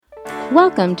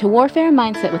Welcome to Warfare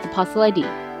Mindset with Apostle ID.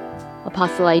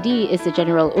 Apostle ID is the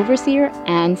General Overseer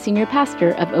and Senior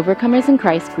Pastor of Overcomers in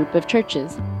Christ group of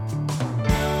churches.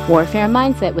 Warfare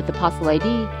Mindset with Apostle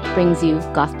ID brings you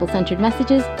gospel-centered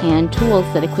messages and tools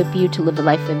that equip you to live a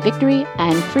life of victory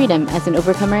and freedom as an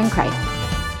overcomer in Christ.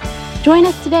 Join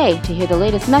us today to hear the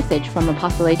latest message from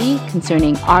Apostle ID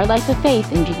concerning our life of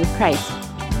faith in Jesus Christ.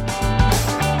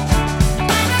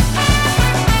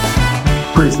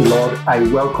 Praise the Lord. I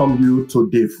welcome you to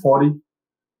day 40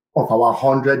 of our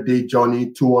 100-day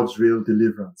journey towards real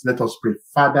deliverance. Let us pray.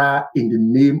 Father, in the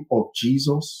name of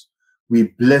Jesus,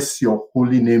 we bless your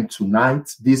holy name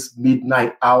tonight, this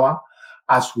midnight hour,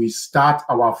 as we start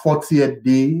our 40th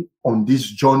day on this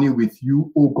journey with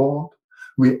you, O God.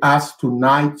 We ask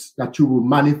tonight that you will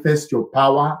manifest your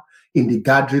power in the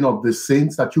gathering of the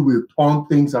saints, that you will turn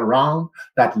things around,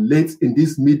 that late in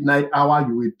this midnight hour,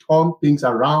 you will turn things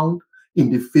around in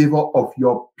the favor of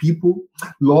your people.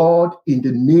 Lord, in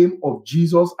the name of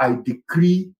Jesus, I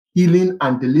decree healing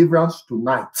and deliverance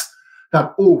tonight.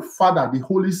 That, oh Father, the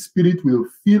Holy Spirit will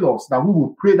fill us, that we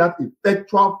will pray that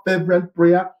effectual, fervent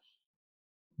prayer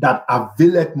that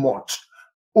availeth much.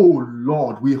 Oh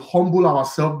Lord, we humble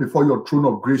ourselves before your throne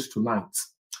of grace tonight.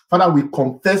 Father, we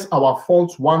confess our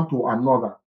faults one to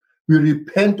another. We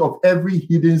repent of every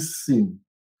hidden sin.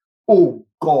 Oh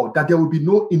God, that there will be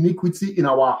no iniquity in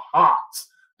our hearts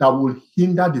that will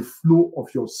hinder the flow of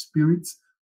your spirit,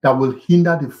 that will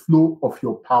hinder the flow of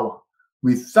your power.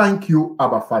 We thank you,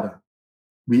 Abba Father.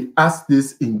 We ask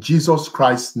this in Jesus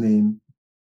Christ's name.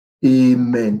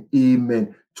 Amen.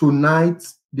 Amen. Tonight,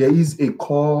 there is a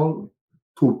call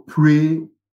to pray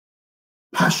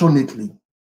passionately.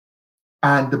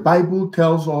 And the Bible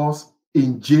tells us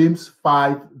in James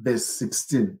 5, verse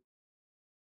 16,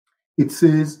 it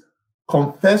says,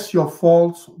 confess your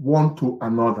faults one to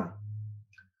another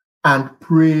and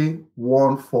pray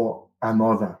one for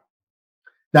another,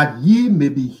 that ye may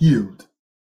be healed.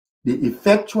 The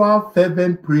effectual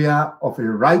fervent prayer of a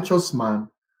righteous man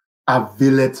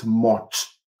availeth much.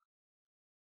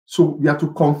 So we have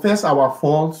to confess our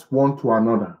faults one to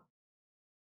another.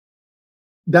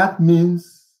 That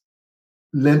means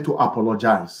learn to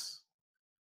apologize.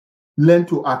 Learn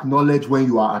to acknowledge when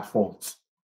you are at fault.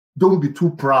 Don't be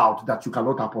too proud that you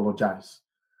cannot apologize.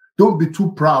 Don't be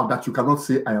too proud that you cannot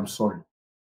say, I am sorry.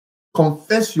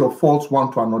 Confess your faults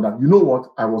one to another. You know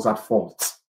what? I was at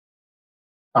fault.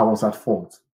 I was at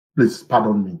fault. Please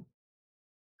pardon me.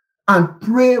 And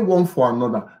pray one for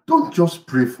another. Don't just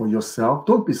pray for yourself.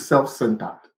 Don't be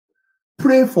self-centered.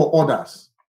 Pray for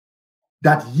others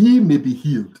that ye may be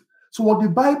healed. So what the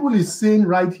Bible is saying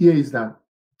right here is that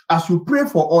as you pray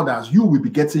for others, you will be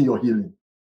getting your healing.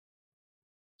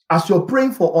 As you're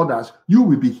praying for others, you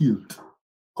will be healed.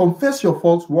 Confess your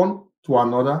faults one to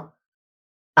another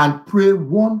and pray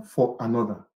one for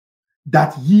another,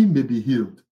 that ye may be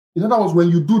healed. In other words, when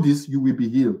you do this, you will be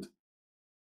healed.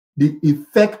 The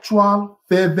effectual,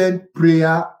 fervent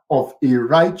prayer of a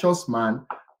righteous man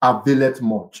availeth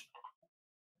much.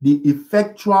 The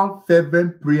effectual,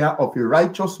 fervent prayer of a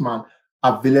righteous man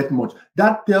availeth much.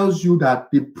 That tells you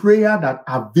that the prayer that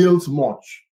avails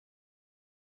much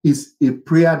is a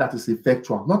prayer that is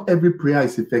effectual. Not every prayer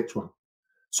is effectual.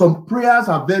 Some prayers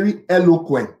are very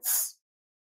eloquent,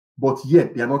 but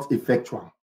yet they are not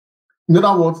effectual. In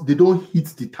other words, they don't hit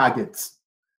the targets.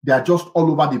 They are just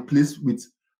all over the place with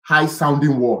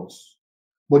high-sounding words.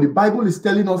 But the Bible is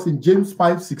telling us in James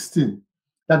 5:16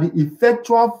 that the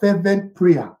effectual, fervent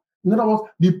prayer, in other words,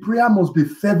 the prayer must be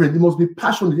fervent, it must be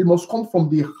passionate, it must come from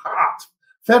the heart.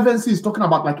 Fervency is talking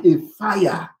about like a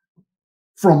fire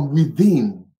from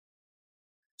within.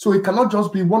 So it cannot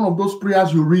just be one of those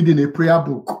prayers you read in a prayer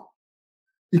book.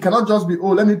 It cannot just be,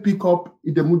 oh, let me pick up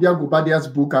Idemudia Gobadia's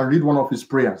book and read one of his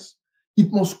prayers.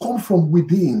 It must come from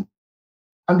within.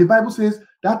 And the Bible says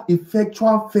that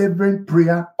effectual, fervent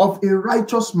prayer of a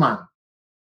righteous man.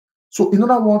 So in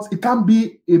other words, it can't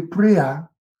be a prayer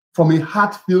from a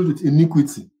heart filled with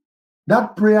iniquity.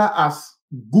 That prayer, as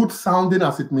good sounding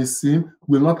as it may seem,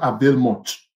 will not avail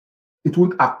much. It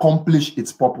won't accomplish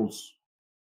its purpose.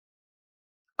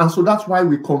 And so that's why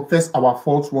we confess our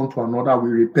faults one to another. We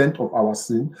repent of our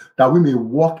sin, that we may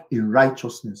walk in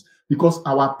righteousness. Because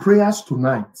our prayers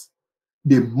tonight,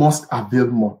 they must avail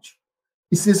much.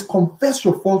 It says, confess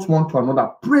your faults one to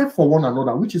another. Pray for one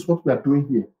another, which is what we are doing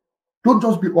here. Don't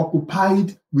just be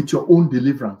occupied with your own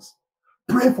deliverance.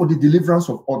 Pray for the deliverance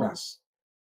of others.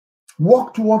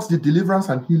 Walk towards the deliverance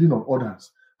and healing of others,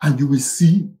 and you will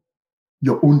see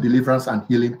your own deliverance and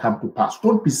healing come to pass.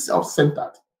 Don't be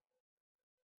self-centered.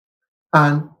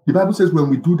 And the Bible says when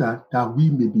we do that, that we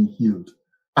may be healed.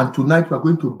 And tonight we are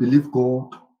going to believe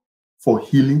God for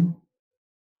healing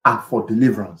and for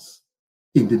deliverance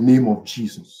in the name of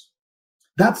Jesus.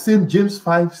 That same James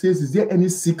 5 says, is there any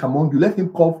sick among you? Let him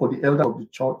call for the elder of the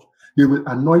church. They will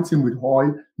anoint him with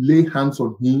oil, lay hands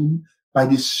on him by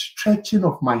the stretching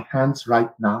of my hands right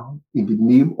now in the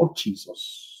name of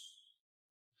Jesus.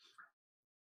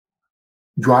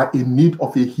 You are in need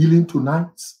of a healing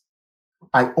tonight.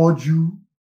 I urge you,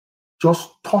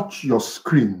 just touch your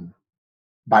screen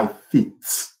by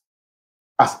faith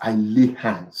as I lay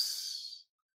hands.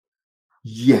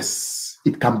 Yes,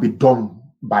 it can be done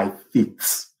by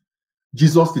faith.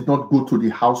 Jesus did not go to the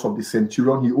house of the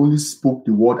centurion. He only spoke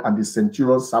the word and the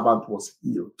centurion's servant was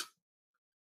healed.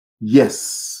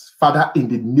 Yes, Father, in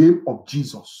the name of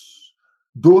Jesus,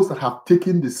 those that have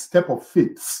taken the step of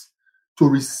faith to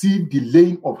receive the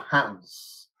laying of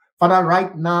hands, Father,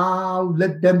 right now,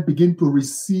 let them begin to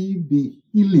receive the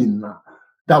healing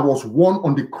that was won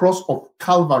on the cross of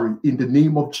Calvary in the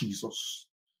name of Jesus.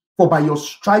 For by your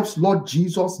stripes, Lord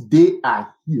Jesus, they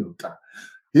are healed.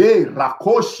 Hey,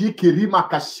 Rakoshi Kirima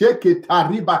Kasheke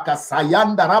Taribaka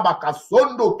Sayanda Rabaka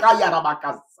Sondo Kaya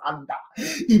Rabaka Sanda.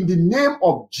 In the name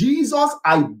of Jesus,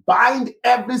 I bind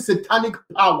every satanic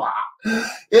power.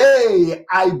 Hey,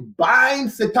 I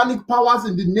bind satanic powers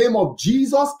in the name of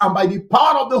Jesus, and by the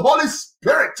power of the Holy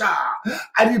Spirit,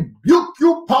 I rebuke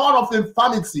you, power of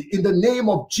infirmity, in the name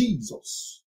of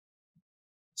Jesus.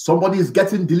 Somebody is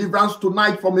getting deliverance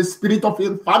tonight from a spirit of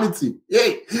infirmity.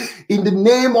 Hey, in the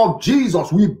name of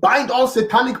Jesus, we bind all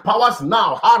satanic powers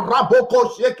now. By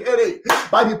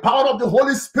the power of the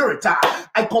Holy Spirit,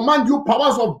 I command you,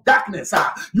 powers of darkness,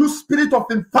 you spirit of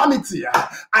infirmity,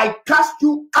 I cast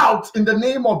you out in the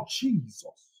name of Jesus.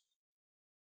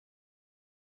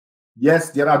 Yes,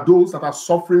 there are those that are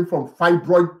suffering from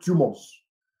fibroid tumors,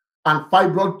 and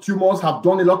fibroid tumors have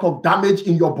done a lot of damage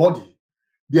in your body.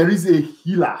 There is a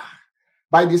healer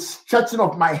by the stretching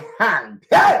of my hand.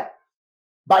 Hey!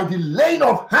 By the laying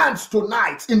of hands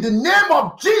tonight, in the name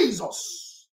of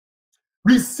Jesus,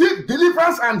 receive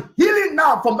deliverance and healing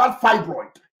now from that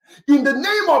fibroid. In the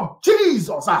name of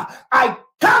Jesus, I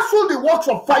cancel the works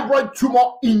of fibroid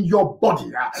tumor in your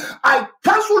body. I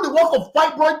cancel the work of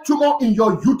fibroid tumor in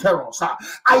your uterus.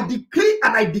 I decree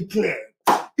and I declare,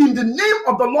 in the name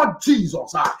of the Lord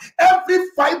Jesus, every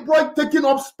fibroid taking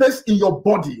up space in your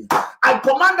body, I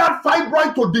command that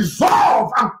fibroid to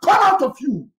dissolve and come out of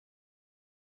you.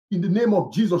 In the name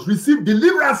of Jesus, receive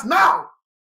deliverance now.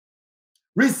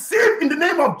 Receive in the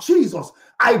name of Jesus.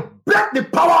 I break the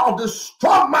power of the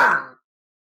strong man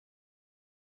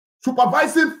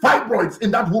supervising fibroids in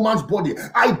that woman's body.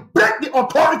 I break the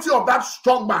authority of that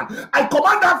strong man. I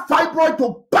command that fibroid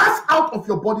to pass out of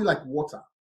your body like water.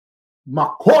 In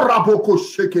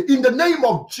the name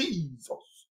of Jesus,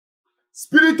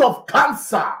 spirit of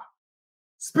cancer,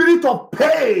 spirit of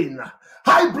pain,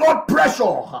 high blood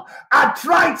pressure,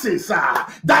 arthritis,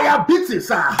 diabetes,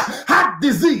 heart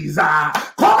disease, come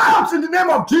out in the name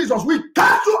of Jesus. We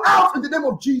cast you out in the name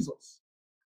of Jesus.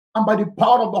 And by the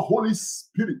power of the Holy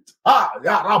Spirit,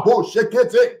 the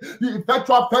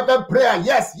effectual fervent prayer,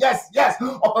 yes,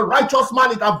 of a righteous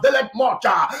man, it availeth much.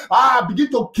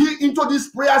 Begin to key into these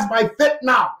prayers by faith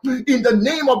now. In the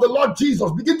name of the Lord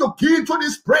Jesus, begin to key into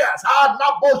these prayers.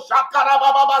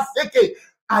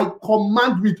 I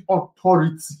command with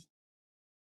authority,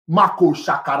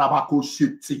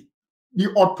 the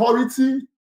authority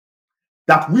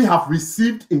that we have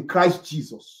received in Christ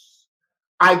Jesus.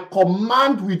 I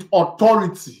command with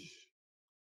authority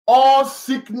all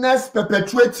sickness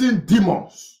perpetuating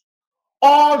demons,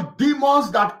 all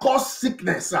demons that cause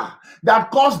sickness,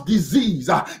 that cause disease,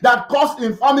 that cause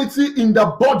infirmity in the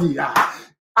body.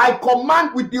 I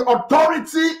command with the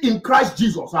authority in Christ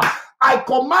Jesus. I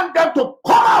command them to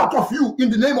come out of you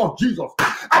in the name of Jesus.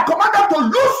 I command them to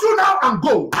loose you now and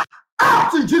go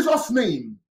out in Jesus'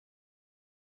 name.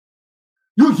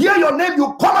 You hear your name,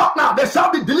 you come out now. There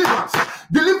shall be deliverance.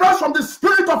 Deliverance from the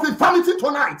spirit of infirmity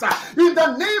tonight. In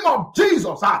the name of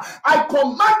Jesus, I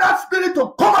command that spirit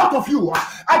to come out of you.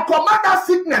 I command that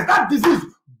sickness, that disease,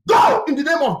 go in the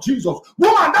name of Jesus.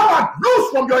 Woman, thou art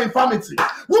loose from your infirmity.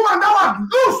 Woman, thou art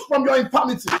loose from your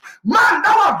infirmity. Man,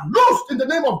 thou art loosed in the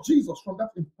name of Jesus from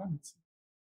that infirmity.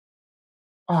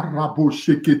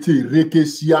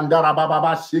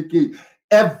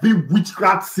 every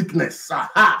witchcraft sickness,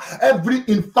 every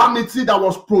infirmity that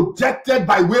was projected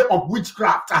by way of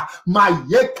witchcraft,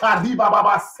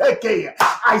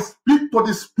 I speak to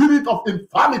the spirit of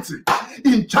infirmity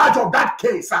in charge of that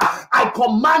case. I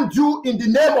command you in the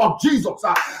name of Jesus.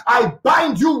 I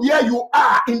bind you where you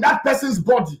are in that person's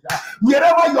body,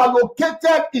 wherever you are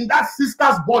located in that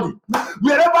sister's body,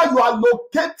 wherever you are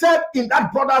located in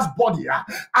that brother's body.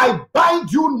 I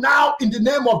bind you now in the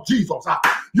name of Jesus.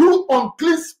 You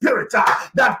unclean spirit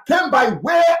that came by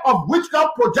way of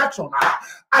witchcraft projection,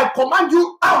 I command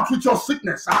you out with your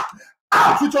sickness.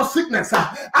 Out with your sickness.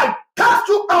 I cast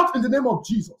you out in the name of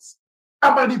Jesus.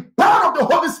 And by the power of the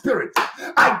Holy Spirit,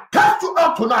 I cast you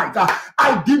out tonight.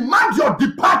 I demand your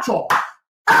departure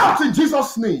out in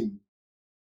Jesus' name.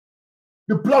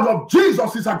 The blood of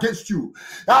Jesus is against you.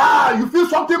 You feel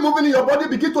something moving in your body,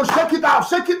 begin to shake it out,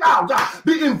 shake it out.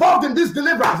 Be involved in this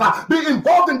deliverance. Be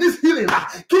involved in this healing.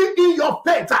 Keep in your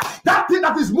faith. That thing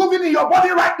that is moving in your body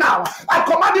right now, I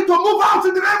command it to move out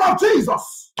in the name of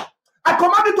Jesus. I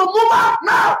command it to move out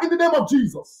now in the name of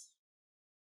Jesus.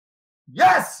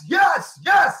 Yes, yes,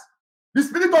 yes. The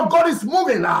Spirit of God is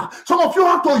moving. Some of you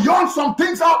have to yawn some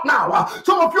things out now.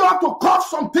 Some of you have to cut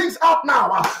some things out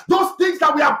now. Those things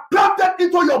that we have planted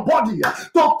into your body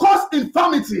to cause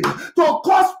infirmity, to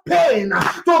cause pain,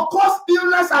 to cause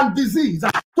illness and disease,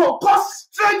 to cause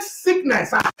strange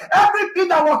sickness. Everything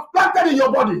that was planted in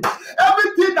your body,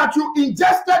 everything that you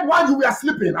ingested while you were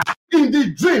sleeping, in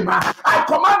the dream, I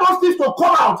command those things to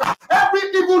come out. Every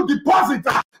evil deposit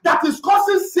that is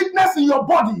causing sickness in your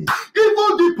body,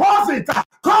 evil deposit,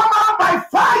 come out by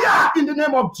fire in the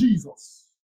name of Jesus.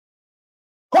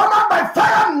 Come out by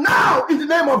fire now in the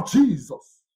name of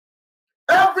Jesus.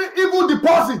 Every evil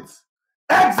deposit,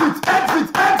 exit,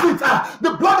 exit, exit.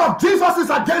 The blood of Jesus is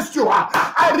against you.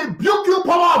 I rebuke you,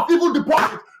 power of evil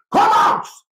deposit. Come out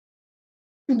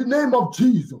in the name of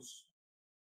Jesus.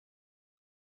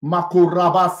 I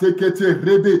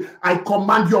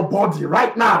command your body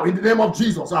right now in the name of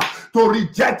Jesus to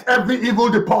reject every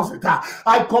evil deposit.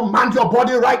 I command your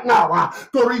body right now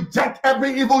to reject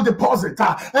every evil deposit,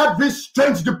 every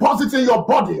strange deposit in your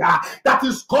body that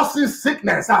is causing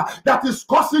sickness, that is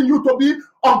causing you to be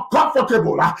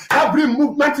uncomfortable. Every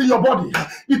movement in your body,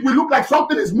 it will look like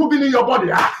something is moving in your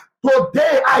body.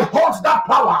 Today I hold that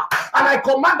power and I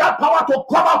command that power to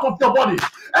come out of your body.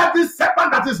 Every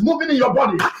serpent that is moving in your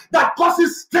body that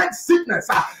causes strange sickness,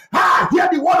 hear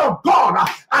the word of God.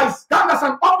 I stand as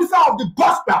an officer of the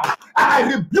gospel and I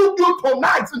rebuke you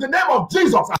tonight in the name of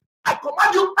Jesus. I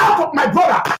command you out of my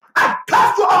brother. I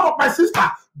cast you out of my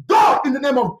sister. Go in the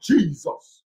name of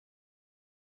Jesus.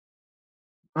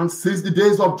 And since the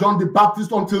days of John the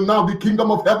Baptist until now, the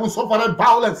kingdom of heaven suffered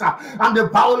violence, and the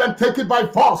violent take it by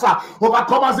force.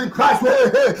 Overcomers in Christ.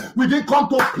 We didn't come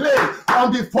to play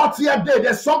on the 40th day.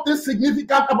 There's something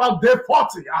significant about day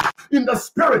 40. In the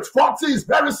spirit, 40 is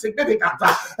very significant.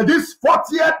 This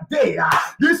 40th day,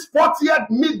 this 40th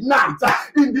midnight,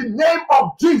 in the name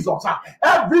of Jesus,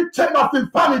 every chain of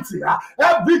infirmity,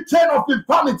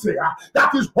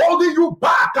 that is holding you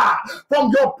back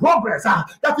from your progress,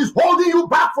 that is holding you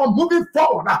back from moving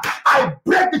forward, I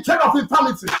break the chain of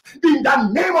infirmity in the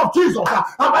name of Jesus,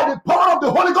 and by the power of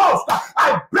the Holy Ghost,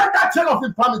 I break that chain of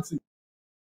infirmity.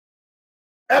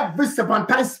 Every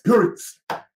serpentine spirit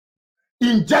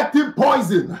injecting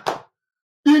poison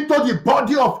into the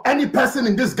body of any person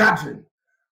in this gathering,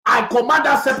 I command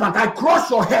that serpent, I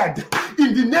crush your head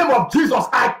in the name of Jesus.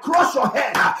 I crush your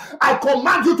head. I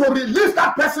command you to release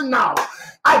that person now.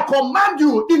 I command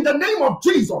you in the name of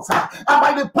Jesus and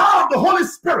by the power of the Holy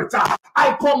Spirit.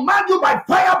 I command you by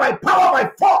fire, by power,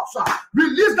 by force.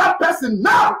 Release that person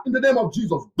now in the name of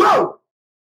Jesus. Go.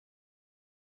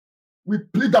 We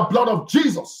plead the blood of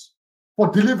Jesus for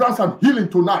deliverance and healing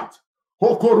tonight.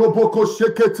 Hokoroboko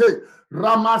shekete.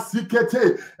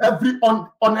 Ramasikete, every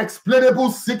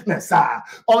unexplainable sickness,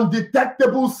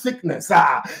 undetectable sickness,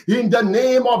 in the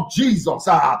name of Jesus.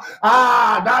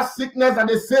 That sickness that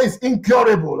they say is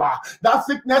incurable, that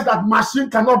sickness that machine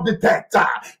cannot detect,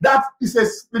 that is a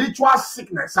spiritual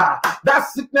sickness, that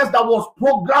sickness that was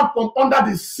programmed from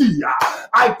under the sea.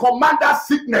 I command that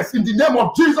sickness in the name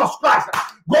of Jesus Christ.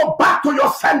 Go back to your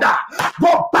sender.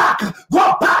 Go back,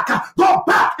 go back, go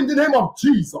back in the name of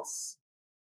Jesus.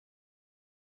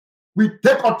 We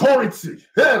take authority.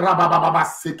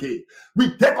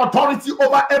 We take authority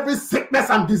over every sickness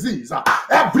and disease.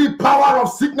 Every power of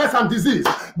sickness and disease.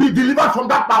 Be delivered from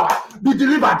that power. Be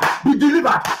delivered. Be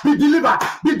delivered. Be delivered.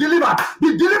 Be delivered.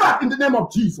 Be delivered in the name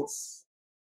of Jesus.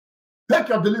 Take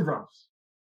your deliverance.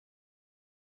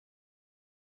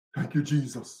 Thank you,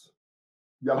 Jesus.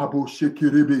 Yalabo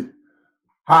Shekirebe.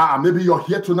 Maybe you're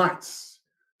here tonight.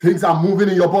 Things are moving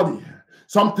in your body.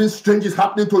 Something strange is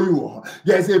happening to you.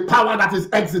 There is a power that is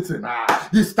exiting.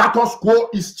 The status quo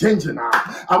is changing.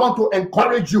 I want to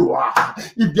encourage you.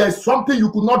 If there is something you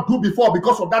could not do before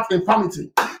because of that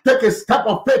infirmity, take a step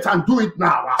of faith and do it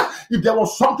now. If there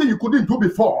was something you couldn't do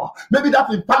before, maybe that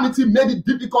infirmity made it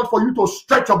difficult for you to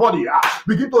stretch your body.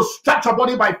 Begin to stretch your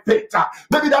body by faith.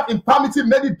 Maybe that infirmity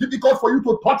made it difficult for you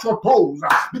to touch your toes.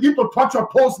 Begin to touch your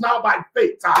toes now by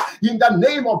faith. In the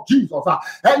name of Jesus,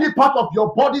 any part of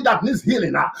your body that needs healing,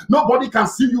 nobody can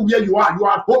see you where you are. You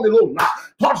are at home alone.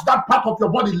 Touch that part of your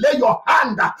body. Lay your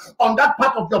hand on that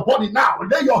part of your body now.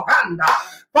 Lay your hand.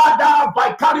 Father,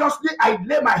 vicariously, I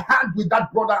lay my hand with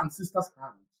that brother and sister's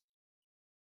hand.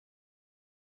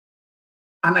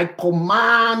 And I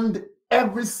command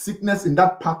every sickness in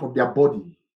that part of their body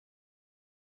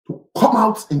to come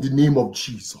out in the name of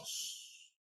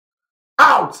Jesus.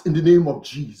 Out in the name of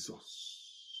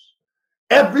Jesus.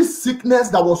 Every sickness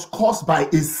that was caused by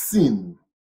a sin,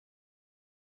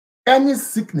 any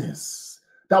sickness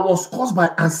that was caused by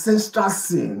ancestral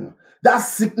sin, that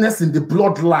sickness in the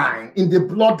bloodline,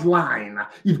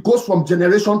 it goes from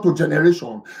generation to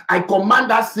generation. I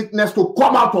command that sickness to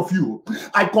come out of you.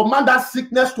 I command that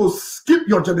sickness to skip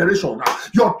your generation.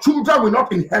 Your children will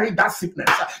not inherit that sickness.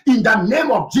 In the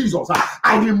name of Jesus,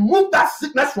 I remove that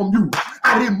sickness from you.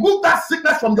 I remove that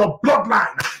sickness from your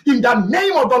bloodline. In the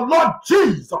name of the Lord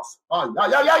Jesus.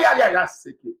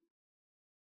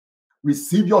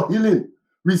 Receive your healing.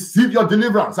 Receive your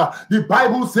deliverance. The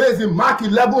Bible says in Mark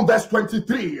 11 verse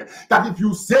 23 that if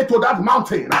you say to that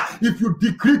mountain, if you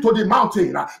decree to the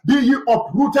mountain, be ye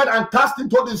uprooted and cast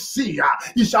into the sea,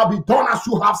 it shall be done as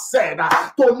you have said.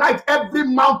 Tonight, every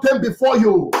mountain before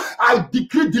you, I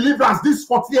decree deliverance this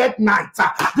 40th night,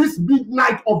 this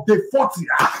midnight of day 40.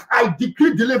 I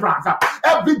decree deliverance.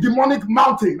 Every demonic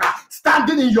mountain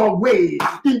standing in your way,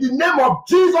 in the name of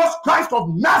Jesus Christ of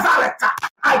Nazareth,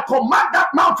 I command that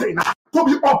mountain to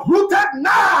be uprooted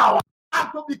now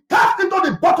and to be cast into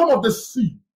the bottom of the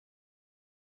sea.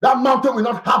 That mountain will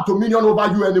not have dominion over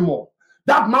you anymore.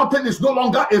 That mountain is no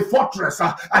longer a fortress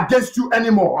against you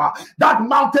anymore. That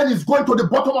mountain is going to the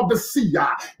bottom of the sea.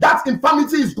 That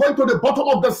infirmity is going to the bottom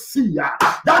of the sea.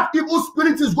 That evil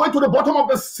spirit is going to the bottom of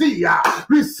the sea.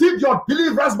 Receive your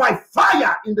deliverance by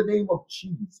fire in the name of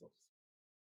Jesus.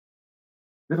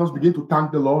 Let us begin to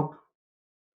thank the Lord.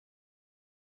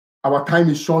 Our time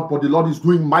is short, but the Lord is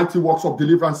doing mighty works of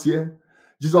deliverance here.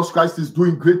 Jesus Christ is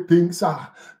doing great things.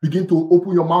 Begin to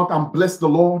open your mouth and bless the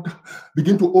Lord.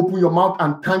 Begin to open your mouth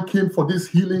and thank him for this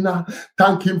healing.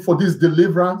 Thank him for this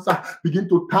deliverance. Begin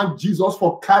to thank Jesus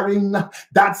for carrying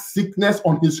that sickness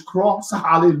on his cross.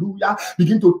 Hallelujah.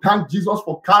 Begin to thank Jesus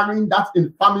for carrying that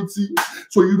infirmity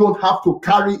so you don't have to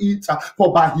carry it.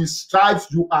 For by his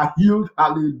stripes you are healed.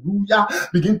 Hallelujah.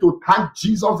 Begin to thank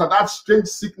Jesus that that strange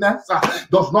sickness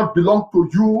does not belong to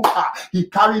you. He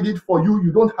carried it for you.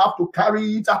 You don't have to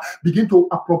carry it. Begin to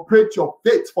appropriate your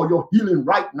faith for your healing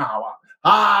right now.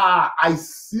 I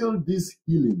seal this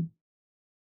healing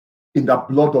in the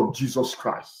blood of Jesus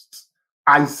Christ.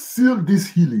 I seal this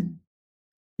healing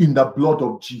in the blood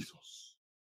of Jesus.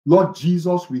 Lord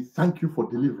Jesus, we thank you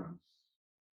for deliverance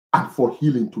and for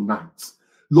healing tonight.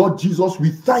 Lord Jesus, we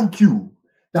thank you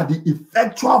that the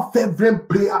effectual fervent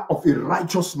prayer of a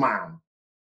righteous man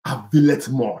availeth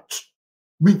much.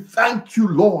 We thank you,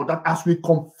 Lord, that as we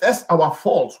confess our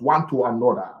faults one to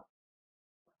another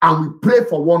and we pray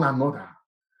for one another,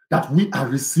 that we are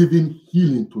receiving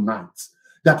healing tonight,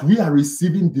 that we are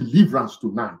receiving deliverance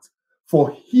tonight. For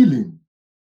healing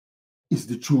is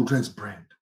the children's bread.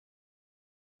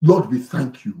 Lord, we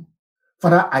thank you.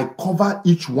 Father, I cover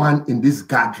each one in this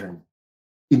gathering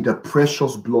in the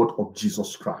precious blood of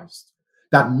Jesus Christ,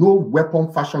 that no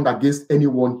weapon fashioned against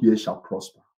anyone here shall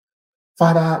prosper.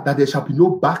 Father, that there shall be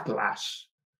no backlash,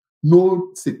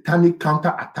 no satanic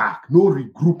counterattack, no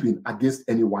regrouping against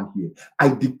anyone here. I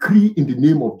decree in the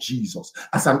name of Jesus,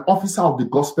 as an officer of the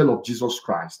gospel of Jesus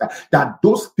Christ, that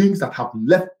those things that have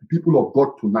left the people of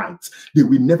God tonight, they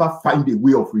will never find a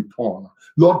way of return.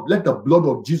 Lord, let the blood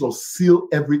of Jesus seal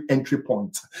every entry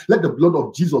point. Let the blood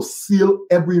of Jesus seal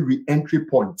every re-entry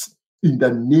point. In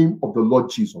the name of the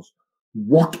Lord Jesus,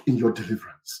 walk in your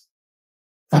deliverance.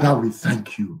 Father, we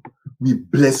thank you. We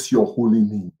bless your holy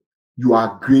name. You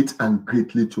are great and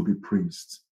greatly to be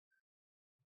praised.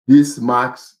 This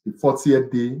marks the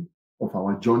 40th day of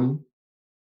our journey.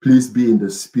 Please be in the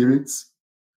spirit.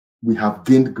 We have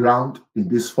gained ground in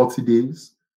these 40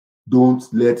 days. Don't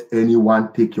let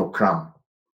anyone take your crown.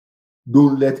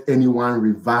 Don't let anyone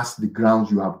reverse the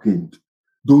ground you have gained.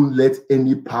 Don't let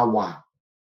any power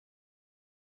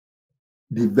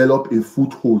develop a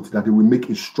foothold that they will make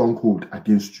a stronghold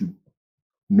against you.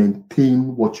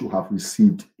 Maintain what you have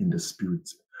received in the Spirit.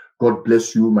 God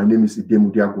bless you. My name is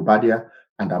Idemudia Gobadia,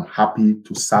 and I'm happy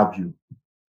to serve you.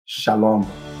 Shalom.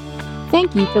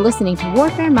 Thank you for listening to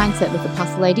Warfare Mindset with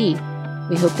Apostle ID.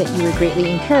 We hope that you were greatly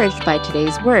encouraged by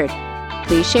today's word.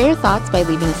 Please share your thoughts by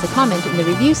leaving us a comment in the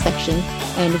review section,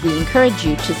 and we encourage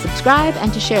you to subscribe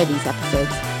and to share these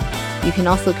episodes. You can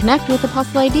also connect with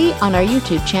Apostle ID on our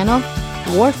YouTube channel,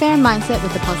 Warfare Mindset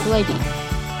with Apostle ID.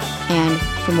 And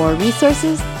for more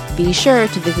resources, be sure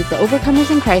to visit the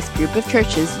Overcomers in Christ group of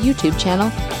churches YouTube channel,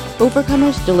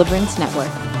 Overcomers Deliverance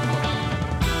Network.